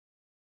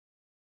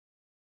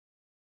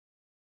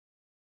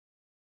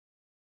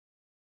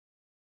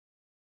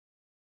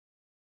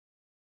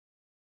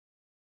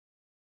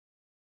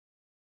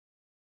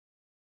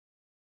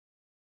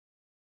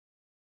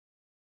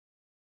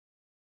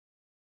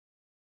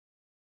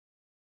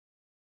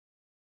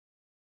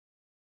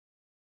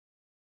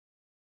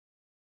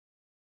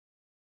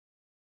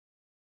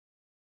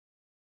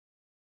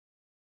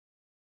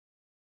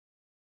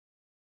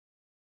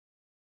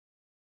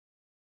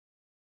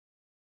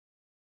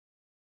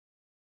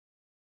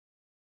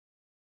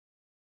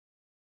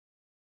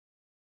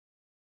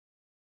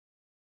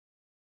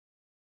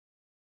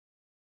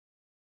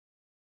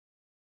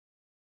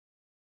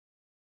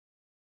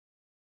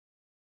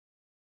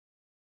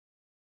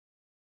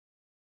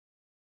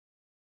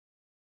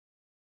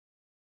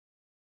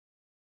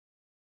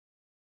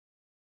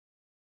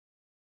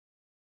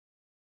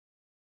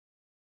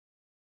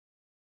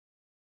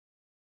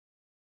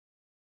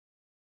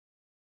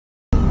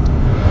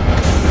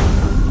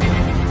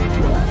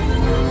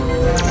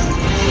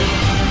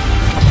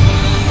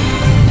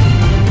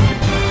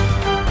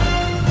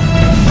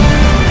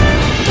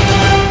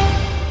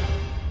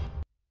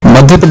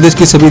मध्य प्रदेश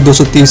की सभी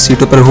 230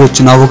 सीटों पर हुए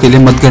चुनावों के लिए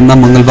मतगणना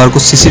मंगलवार को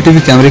सीसीटीवी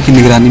कैमरे की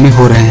निगरानी में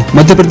हो रहे हैं।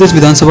 मध्य प्रदेश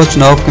विधानसभा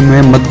चुनाव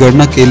में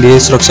मतगणना के लिए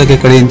सुरक्षा के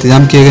कड़े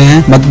इंतजाम किए गए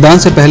हैं। मतदान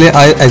से पहले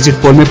आए एग्जिट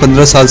पोल में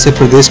 15 साल से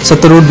प्रदेश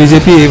सत्तारूढ़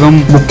बीजेपी एवं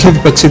मुख्य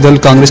विपक्षी दल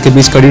कांग्रेस के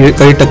बीच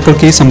कड़ी टक्कर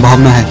की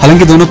संभावना है।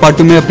 हालांकि दोनों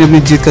पार्टियों में अपनी अपनी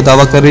जीत का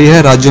दावा कर रही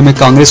है। राज्यों में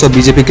कांग्रेस और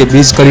बीजेपी के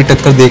बीच कड़ी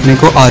टक्कर देखने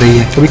को आ रही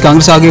है। कभी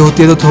कांग्रेस आगे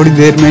होती है तो थोड़ी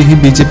देर में ही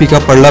बीजेपी का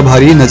पलड़ा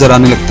भारी नजर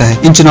आने लगता है।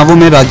 इन चुनावों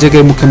में राज्य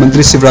के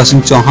मुख्यमंत्री शिवराज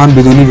सिंह चौहान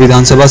बिदुनी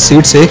विधानसभा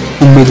सीट से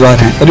उम्मीदवार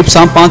हैं। करीब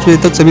शाम 5 बजे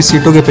तक सभी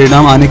सीटों के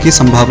परिणाम आने की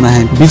संभावना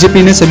है।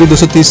 बीजेपी ने सभी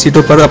 230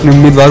 सीटों पर अपने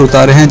उम्मीदवार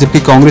उतारे हैं, जबकि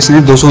कांग्रेस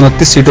ने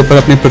 229 सीटों पर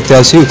अपने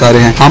प्रत्याशी उतारे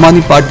हैं। आम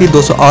आदमी पार्टी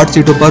 208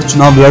 सीटों पर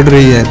चुनाव लड़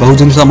रही है।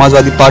 बहुजन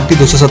समाजवादी पार्टी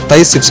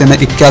 227, शिवसेना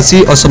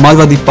 81 और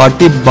समाजवादी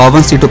पार्टी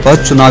 52 सीटों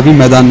पर चुनावी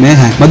मैदान में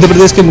है। मध्य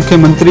प्रदेश के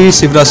मुख्यमंत्री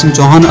शिवराज सिंह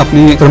चौहान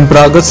अपनी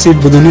परंपरागत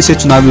सीट बिदुनी से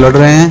चुनाव लड़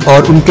रहे हैं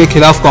और उनके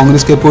खिलाफ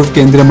कांग्रेस के पूर्व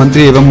केंद्रीय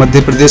मंत्री एवं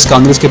मध्य प्रदेश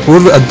कांग्रेस के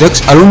पूर्व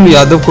अध्यक्ष अरुण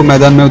यादव को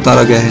मैदान में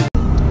उतारा गया है।